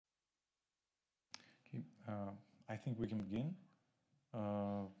I think we can begin.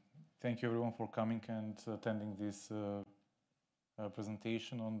 Thank you everyone for coming and attending this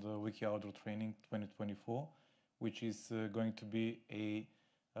presentation on the WikiOutdoor Training 2024, which is going to be a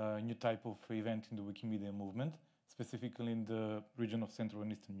new type of event in the Wikimedia movement, specifically in the region of Central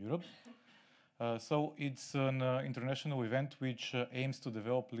and Eastern Europe. So it's an international event which aims to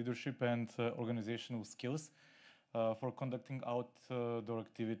develop leadership and organizational skills for conducting outdoor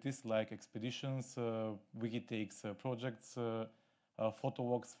activities like expeditions, wiki takes projects, photo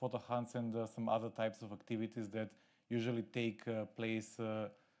walks, photo hunts, and some other types of activities that usually take place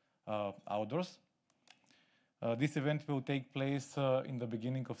outdoors. This event will take place in the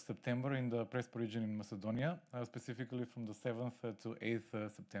beginning of September in the Prespa region in Macedonia, specifically from the 7th to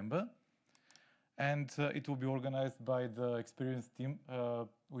 8th September. And it will be organized by the experienced team,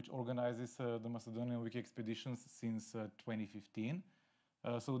 which organizes the Macedonian Wiki expeditions since 2015.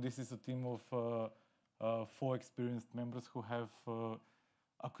 So this is a team of 4 experienced members who have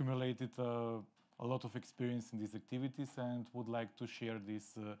accumulated a lot of experience in these activities and would like to share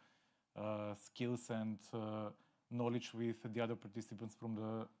these skills and knowledge with the other participants from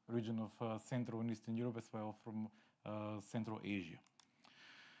the region of Central and Eastern Europe, as well from Central Asia.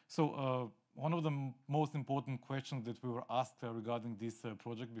 So one of the most important questions that we were asked regarding this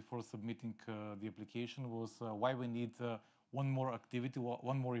project before submitting the application was why we need one more activity,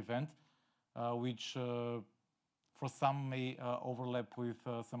 one more event, which for some may overlap with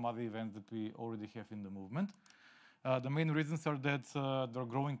some other events that we already have in the movement. The main reasons are that there are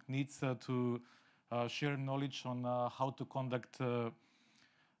growing needs to share knowledge on how to conduct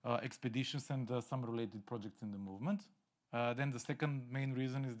expeditions and some related projects in the movement. Then the second main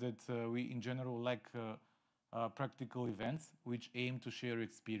reason is that we in general like practical events which aim to share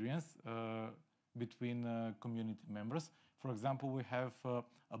experience between community members. For example, we have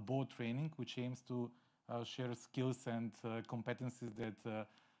a board training which aims to share skills and competencies that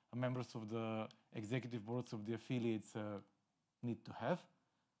members of the executive boards of the affiliates need to have.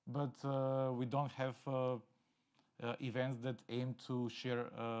 But we don't have events that aim to share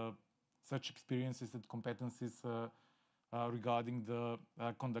such experiences and competencies regarding the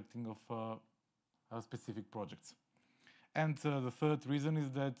conducting of specific projects. And the third reason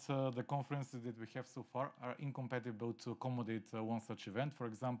is that the conferences that we have so far are incompatible to accommodate one such event. For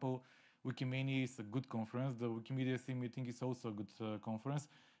example, Wikimania is a good conference. The Wikimedia SE meeting is also a good conference.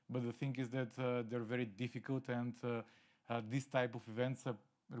 But the thing is that they're very difficult, and this type of events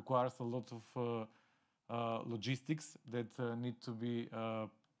requires a lot of logistics that need to be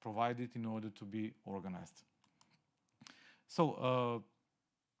provided in order to be organized. So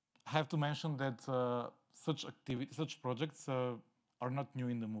I have to mention that such projects are not new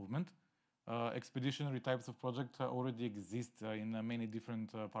in the movement. Expeditionary types of projects already exist in many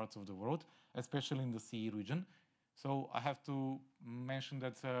different parts of the world, especially in the CE region. So I have to mention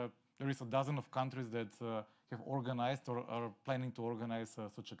that there is a dozen of countries that have organized or are planning to organize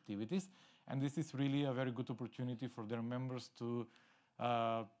such activities. And this is really a very good opportunity for their members to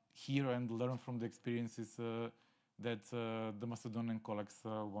hear and learn from the experiences that the Macedonian colleagues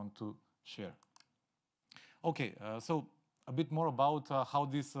want to share. Okay, so a bit more about how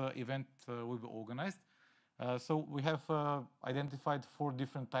this event will be organized. So we have identified 4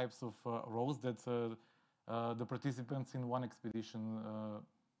 different types of roles that the participants in one expedition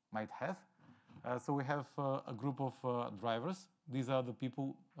might have. So we have a group of drivers. These are the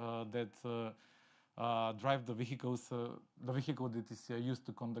people that drive the vehicles, the vehicle that is used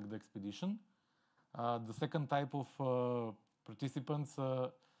to conduct the expedition. The second type of participants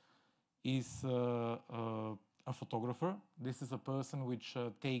is a photographer. This is a person which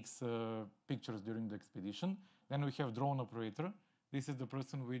takes pictures during the expedition. Then we have drone operator. This is the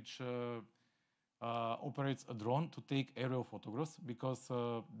person which operates a drone to take aerial photographs, because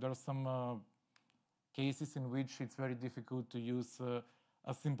there are some cases in which it's very difficult to use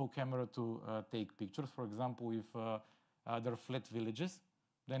a simple camera to take pictures. For example, if there are flat villages,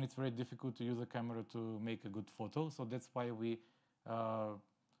 then it's very difficult to use a camera to make a good photo. So that's why we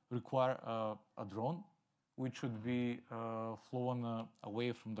require a drone, which should be flown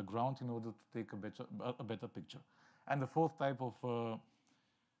away from the ground in order to take a better picture. And the fourth type of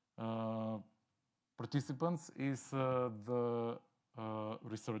participants is the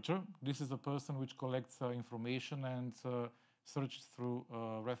researcher. This is a person which collects information and searches through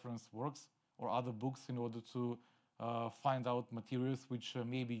reference works or other books in order to find out materials which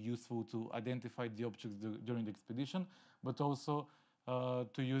may be useful to identify the objects during the expedition, but also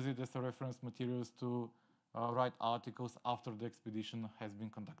to use it as a reference materials to write articles after the expedition has been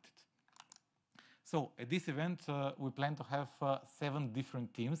conducted. So at this event, we plan to have 7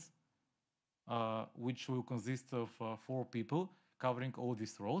 different teams which will consist of 4 people covering all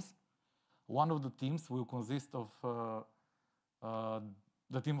these roles. One of the teams will consist of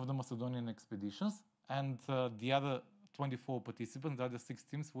the team of the Macedonian expeditions, and the other 24 participants, the other 6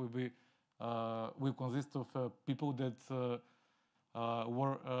 teams, will consist of people that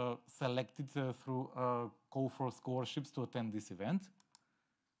were selected through a call for scholarships to attend this event.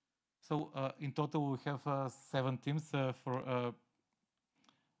 So in total, we have 7 teams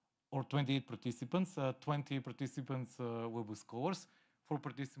or 28 participants. 20 participants will be scholars, 4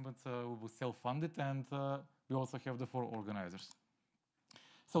 participants will be self-funded, and we also have the 4 organizers.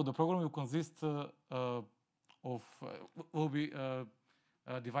 So the program will consist will be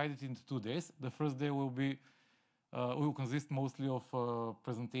divided into 2 days. The first day will consist mostly of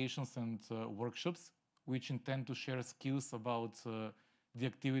presentations and workshops, which intend to share skills about the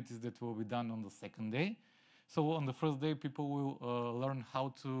activities that will be done on the second day. So on the first day, people will learn how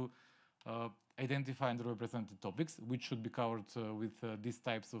to identify underrepresented topics, which should be covered with these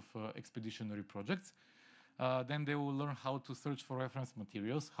types of expeditionary projects. Then they will learn how to search for reference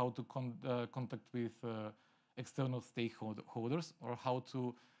materials, how to contact with external stakeholders, or how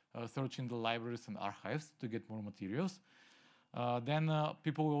to search in the libraries and archives to get more materials. Then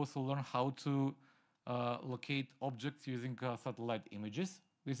people will also learn how to locate objects using satellite images.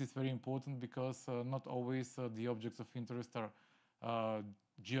 This is very important because not always the objects of interest are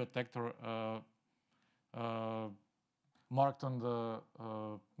geotagged or marked on the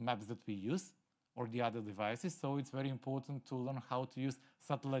maps that we use or the other devices. So it's very important to learn how to use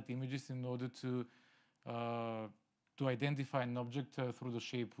satellite images in order to identify an object through the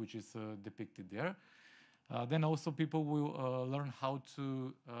shape which is depicted there. Then also people will learn how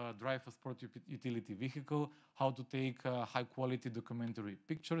to drive a sport utility vehicle, how to take high quality documentary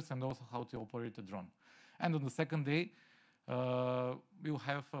pictures, and also how to operate a drone. And on the second day, we'll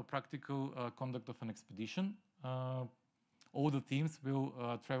have a practical conduct of an expedition. All the teams will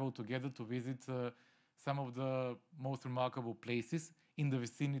travel together to visit some of the most remarkable places in the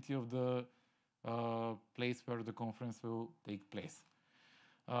vicinity of the place where the conference will take place.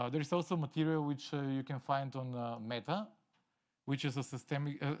 There is also material which you can find on Meta, which is a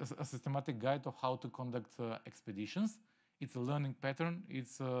systematic guide of how to conduct expeditions. It's a learning pattern.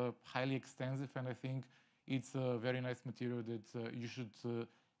 It's highly extensive, and I think it's a very nice material that you should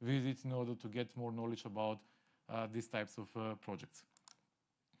visit in order to get more knowledge about these types of projects.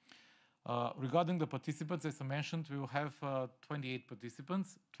 Regarding the participants, as I mentioned, we will have 28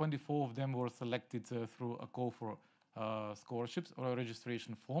 participants. 24 of them were selected through a call for scholarships or a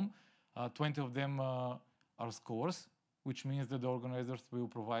registration form. 20 of them are scholars, which means that the organizers will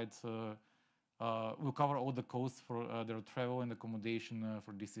provide, will cover all the costs for their travel and accommodation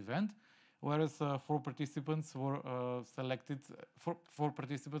for this event. Whereas 4 participants were selected, 4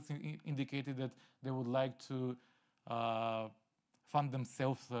 participants indicated that they would like to fund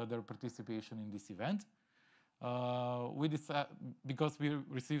themselves their participation in this event. Because we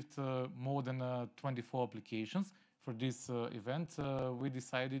received more than 24 applications for this event, we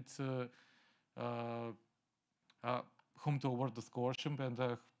decided whom to award the scholarship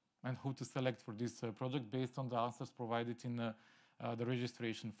and who to select for this project based on the answers provided in the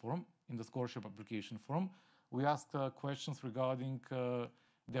registration form, in the scholarship application form. We asked questions regarding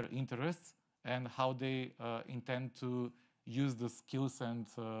their interests and how they intend to use the skills and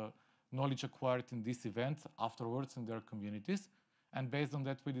knowledge acquired in this event afterwards in their communities. And based on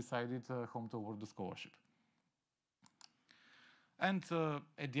that, we decided whom to award the scholarship. And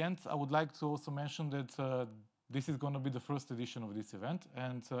at the end, I would like to also mention that this is going to be the first edition of this event.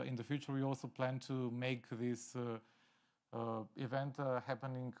 And in the future, we also plan to make this event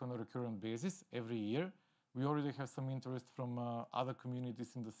happening on a recurrent basis every year. We already have some interest from other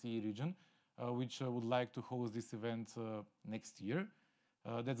communities in the CE region, which would like to host this event next year.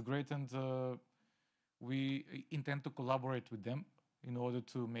 That's great, and we intend to collaborate with them in order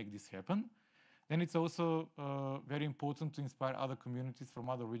to make this happen. Then it's also very important to inspire other communities from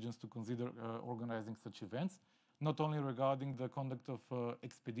other regions to consider organizing such events, not only regarding the conduct of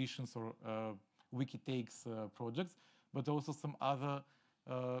expeditions or WikiTakes projects, but also some other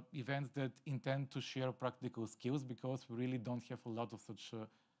events that intend to share practical skills, because we really don't have a lot of such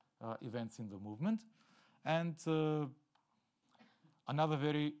events in the movement. And another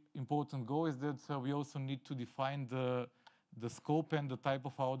very important goal is that we also need to define the scope and the type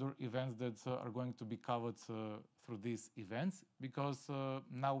of outdoor events that are going to be covered through these events, because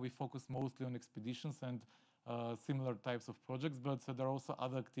now we focus mostly on expeditions and similar types of projects, but there are also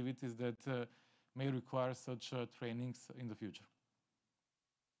other activities that may require such trainings in the future.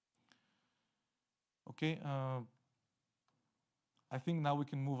 Okay. I think now we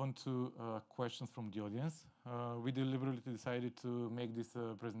can move on to questions from the audience. We deliberately decided to make this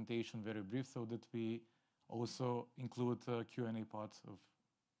presentation very brief so that we also include Q&A part of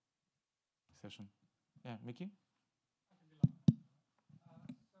the session. Yeah, Mickey?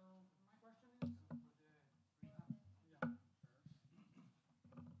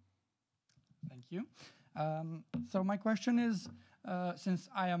 Thank you. So my question is, since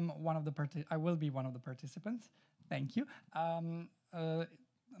I am one of the I will be one of the participants. Thank you.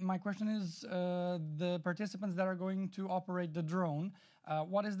 My question is, the participants that are going to operate the drone,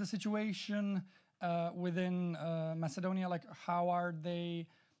 what is the situation within Macedonia? Like, how are they?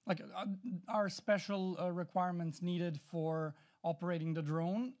 Like, are special requirements needed for operating the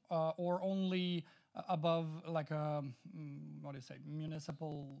drone, or only above, like a what do you say,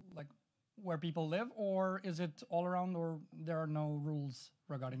 municipal, like where people live, or is it all around, or there are no rules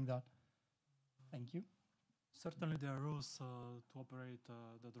regarding that? Thank you. Certainly there are rules to operate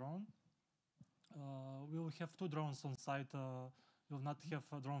the drone. We will have 2 drones on site. We will not have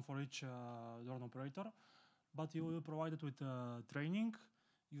a drone for each drone operator, but you will be provided with training.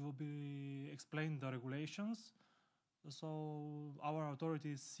 You will be explained the regulations. So our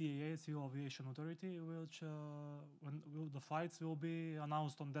authority is CAA, Civil Aviation Authority, which the flights will be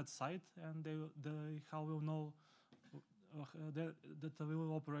announced on that site, and how will know that we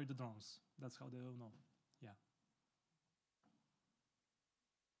will operate the drones. That's how they will know. Yeah.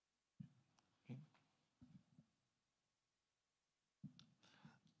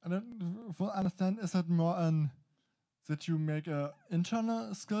 And then, for understand, is it more that you make a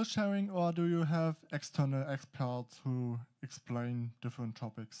internal skill sharing, or do you have external experts who explain different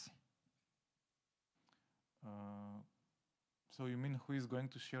topics? So you mean who is going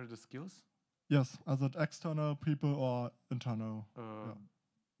to share the skills? Yes, are it external people or internal?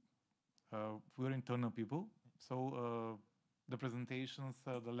 We're internal people. So the presentations,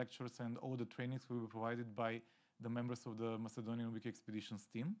 the lectures, and all the trainings will be provided by the members of the Macedonian Wiki Expeditions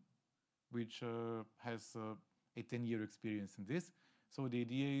team, which has a 10-year experience in this. So the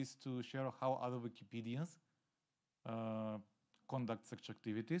idea is to share how other Wikipedians conduct such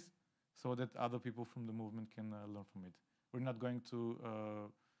activities so that other people from the movement can learn from it. We're not going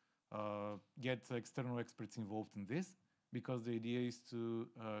to get external experts involved in this, because the idea is to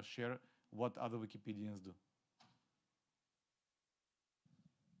share what other Wikipedians do.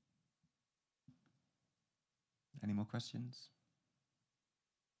 Any more questions?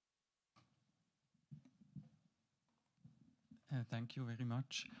 Thank you very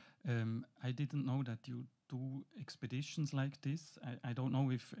much. I didn't know that you do expeditions like this. I don't know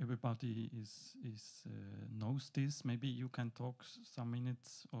if everybody knows this. Maybe you can talk some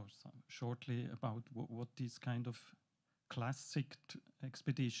minutes or shortly about what this kind of classic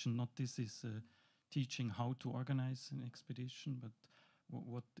expedition, not this is teaching how to organize an expedition, but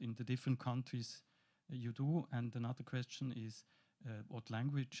what in the different countries you do. And another question is, what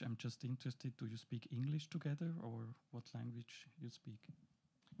language? I'm just interested, do you speak English together, or what language you speak?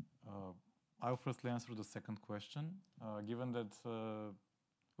 I'll firstly answer the second question. Given that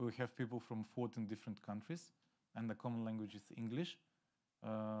we have people from 14 different countries and the common language is English,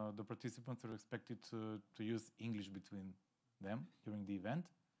 the participants are expected to use English between them during the event.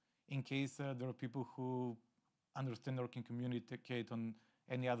 In case there are people who understand or can communicate on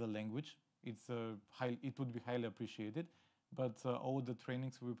any other language, it would be highly appreciated, but all the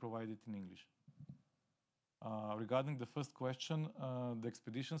trainings will be provided in English. Regarding the first question, the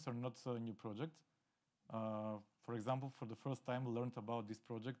expeditions are not a new project. For example, for the first time, we learned about this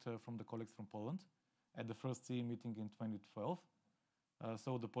project from the colleagues from Poland at the first CE meeting in 2012.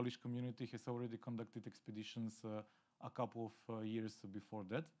 So the Polish community has already conducted expeditions a couple of years before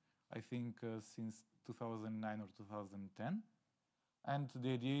that, I think since 2009 or 2010. And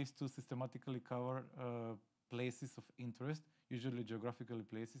the idea is to systematically cover places of interest, usually geographically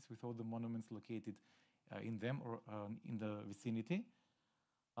places with all the monuments located in them or in the vicinity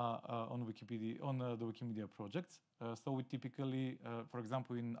on Wikipedia, on the Wikimedia projects. So we typically, for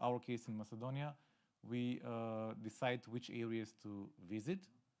example, in our case in Macedonia, we decide which areas to visit.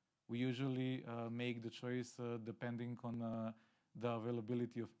 We usually make the choice depending on the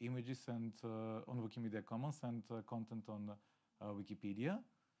availability of images and on Wikimedia Commons and content on Wikipedia.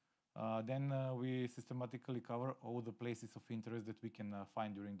 Then we systematically cover all the places of interest that we can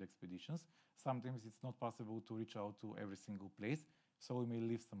find during the expeditions. Sometimes it's not possible to reach out to every single place, so we may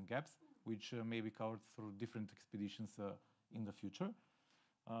leave some gaps, which may be covered through different expeditions in the future.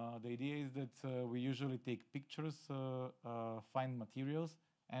 The idea is that we usually take pictures, find materials,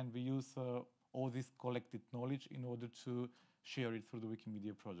 and we use all this collected knowledge in order to share it through the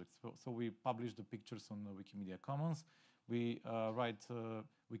Wikimedia projects. So we publish the pictures on the Wikimedia Commons. We write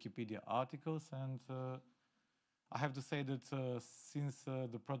Wikipedia articles, and I have to say that since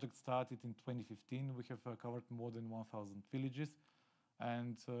the project started in 2015, we have covered more than 1,000 villages,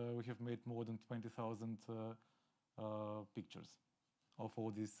 and we have made more than 20,000 pictures of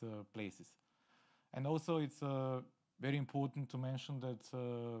all these places. And also it's very important to mention that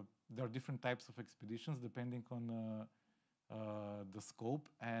there are different types of expeditions depending on the scope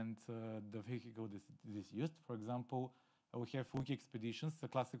and the vehicle that is used. For example, we have wiki expeditions, the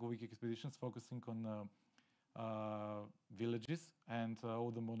classical wiki expeditions focusing on villages and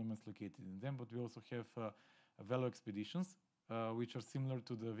all the monuments located in them, but we also have velo expeditions, which are similar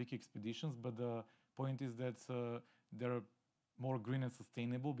to the wiki expeditions, but the point is that they're more green and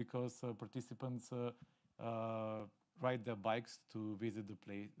sustainable because participants ride their bikes to visit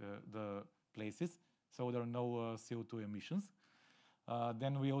the places, so there are no CO2 emissions.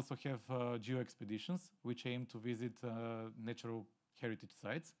 Then we also have geo expeditions, which aim to visit natural heritage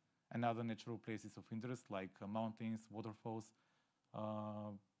sites and other natural places of interest like mountains, waterfalls,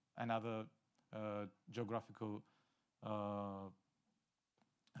 and other geographical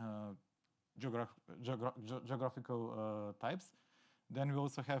types. Then we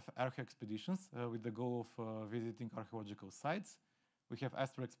also have archae expeditions with the goal of visiting archaeological sites. We have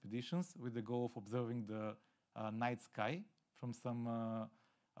astro expeditions with the goal of observing the night sky from some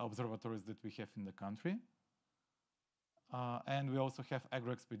observatories that we have in the country. And we also have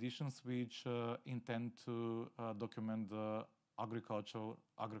agro expeditions which intend to document the agriculture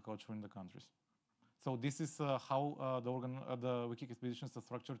in the countries. So this is how the wiki expeditions are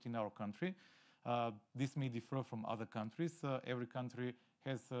structured in our country. This may differ from other countries. Every country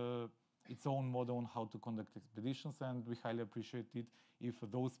has its own model on how to conduct expeditions, and we highly appreciate it if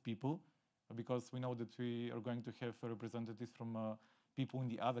those people, because we know that we are going to have representatives from people in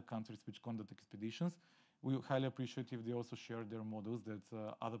the other countries which conduct expeditions, we highly appreciate if they also share their models that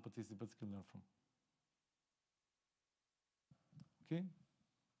other participants can learn from. Okay.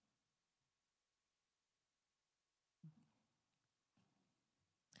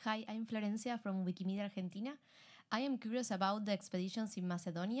 Hi, I'm Florencia from Wikimedia Argentina. I am curious about the expeditions in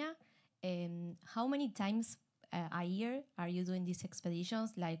Macedonia. How many times a year are you doing these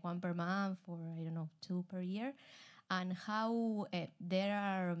expeditions, like one per month or, I don't know, 2 per year? And how there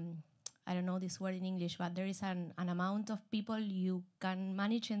are, I don't know this word in English, but there is an amount of people you can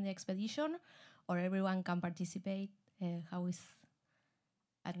manage in the expedition, or everyone can participate? How is,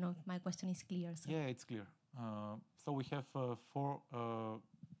 I don't know if my question is clear. So. Yeah, it's clear. So we have 4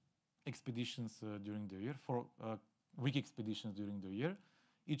 expeditions during the year, 4 wiki expeditions during the year.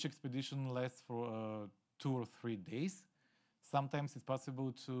 Each expedition lasts for 2 or 3 days. Sometimes it's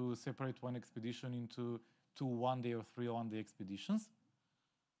possible to separate one expedition into 2 one-day or 3 one-day expeditions.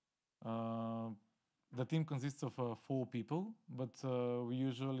 The team consists of 4 people, but we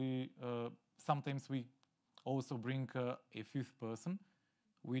usually, sometimes we also bring a 5th person,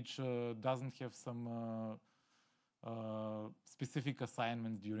 which doesn't have some specific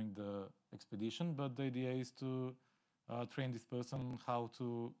assignments during the expedition, but the idea is to train this person how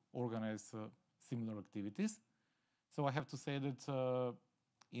to organize similar activities. So I have to say that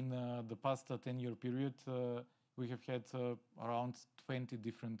in the past 10-year period, we have had around 20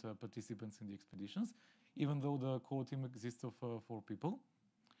 different participants in the expeditions, even though the core team consists of 4 people.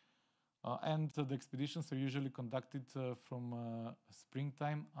 And the expeditions are usually conducted from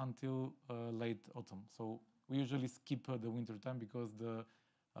springtime until late autumn. So we usually skip the winter time because the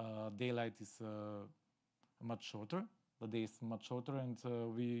daylight is much shorter. The day is much shorter, and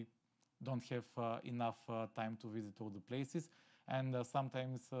we don't have enough time to visit all the places. And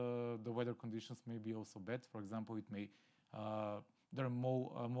sometimes the weather conditions may be also bad. For example, it may there are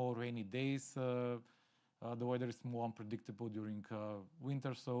more rainy days. The weather is more unpredictable during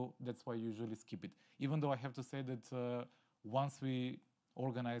winter, so that's why I usually skip it. Even though I have to say that once we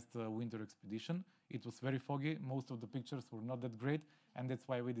organized the winter expedition, it was very foggy. Most of the pictures were not that great, and that's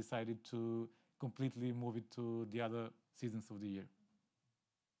why we decided to completely move it to the other seasons of the year.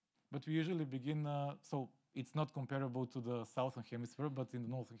 But we usually begin, so it's not comparable to the southern hemisphere, but in the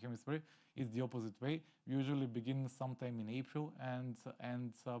northern hemisphere, it's the opposite way. We usually begin sometime in April and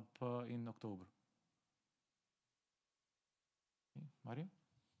ends up in October. Okay, Maria?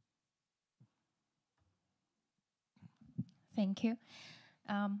 Thank you.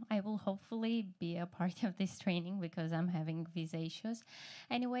 I will hopefully be a part of this training because I'm having visa issues.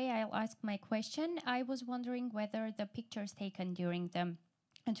 Anyway, I'll ask my question. I was wondering whether the pictures taken during the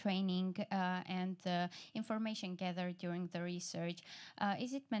training and information gathered during the research,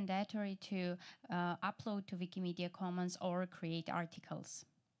 is it mandatory to upload to Wikimedia Commons or create articles?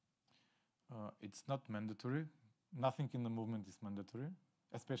 It's not mandatory, nothing in the movement is mandatory,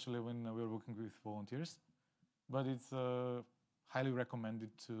 especially when we're working with volunteers. But it's highly recommended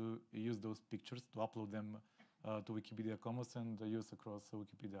to use those pictures, to upload them to Wikipedia Commons and use across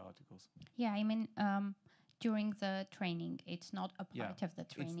Wikipedia articles. Yeah, I mean, during the training, it's not a part of the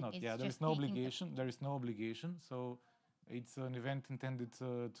training. It's not. It's Yeah, there just is no taking the obligation. There is no obligation. So it's an event intended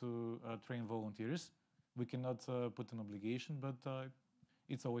to train volunteers. We cannot put an obligation, but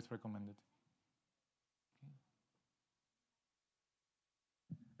it's always recommended.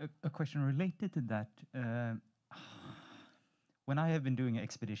 A question related to that. When I have been doing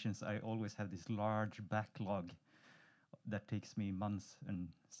expeditions, I always have this large backlog that takes me months and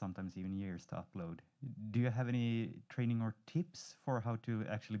sometimes even years to upload. Do you have any training or tips for how to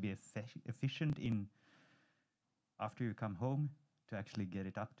actually be efficient in after you come home to actually get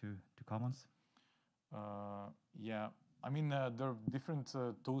it up to Commons? Yeah, I mean, there are different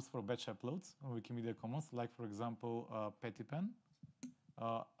tools for batch uploads on Wikimedia Commons, like, for example, Pettypen.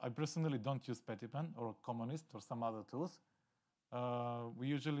 I personally don't use Pettypen or Commonist or some other tools. We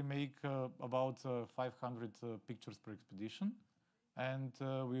usually make about 500 pictures per expedition, and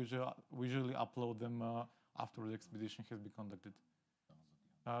we usually upload them after the expedition has been conducted.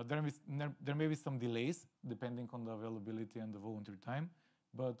 There may be some delays depending on the availability and the volunteer time,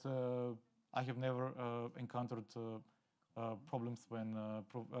 but I have never encountered problems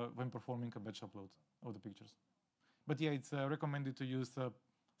when performing a batch upload of the pictures. But yeah, it's recommended to use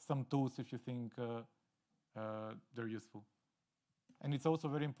some tools if you think they're useful. And it's also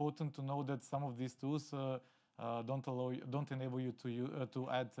very important to know that some of these tools don't enable you to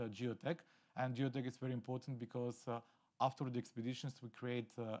add geotag. And geotag is very important because after the expeditions, we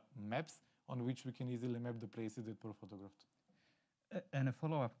create maps on which we can easily map the places that were photographed. And a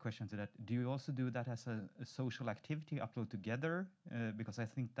follow-up question to that, do you also do that as a social activity, upload together? Because I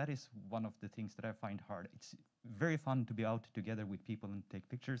think that is one of the things that I find hard. It's very fun to be out together with people and take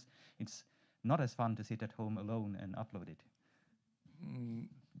pictures. It's not as fun to sit at home alone and upload it.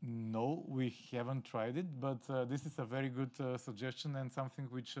 No, we haven't tried it, but this is a very good suggestion and something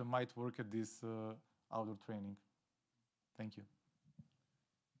which might work at this outdoor training. Thank you.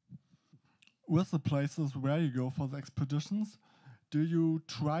 With the places where you go for the expeditions, do you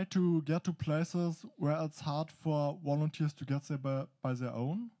try to get to places where it's hard for volunteers to get there by their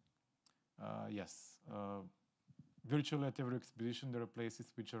own? Yes. Virtually at every expedition, there are places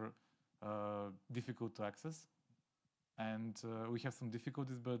which are difficult to access. And we have some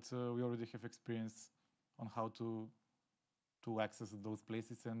difficulties, but we already have experience on how to access those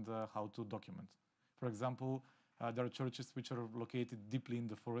places and how to document. For example, there are churches which are located deeply in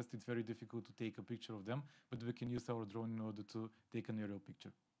the forest. It's very difficult to take a picture of them, but we can use our drone in order to take an aerial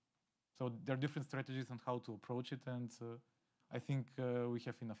picture. So there are different strategies on how to approach it, and I think we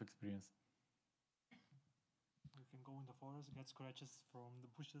have enough experience. You can go in the forest, get scratches from the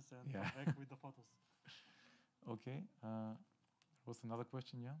bushes, and Yeah. come back with the photos. Okay. There was another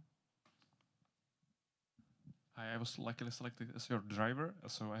question, yeah? I was luckily selected as your driver,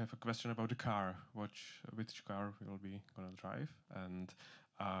 so I have a question about the car. Which car we will be gonna drive? And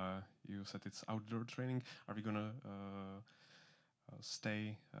you said it's outdoor training. Are we gonna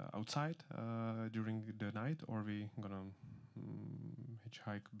stay outside during the night, or are we gonna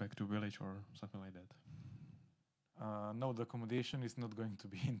hitchhike back to village or something like that? No, the accommodation is not going to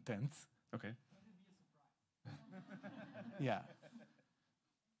be intense. Okay. Yeah.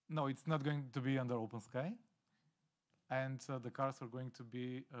 No, it's not going to be under open sky. And the cars are going to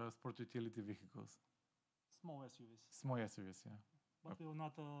be sport utility vehicles. Small SUVs. Small SUVs, yeah. But we will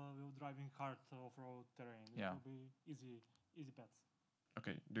not will driving hard off-road terrain. It Yeah. will be easy paths.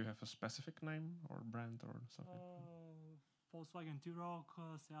 Okay. Do you have a specific name or brand or something? Volkswagen T-Roc,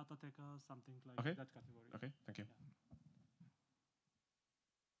 Seat Ateca, something like Okay. that category. Okay. Thank you. Yeah.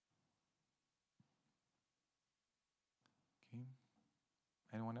 Okay.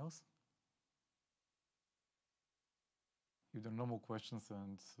 Anyone else? If there are no more questions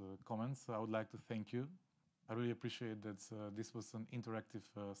and comments, I would like to thank you. I really appreciate that this was an interactive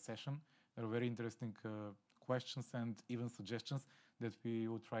session. There are very interesting questions and even suggestions that we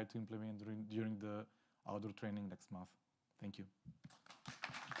will try to implement during the outdoor training next month. Thank you.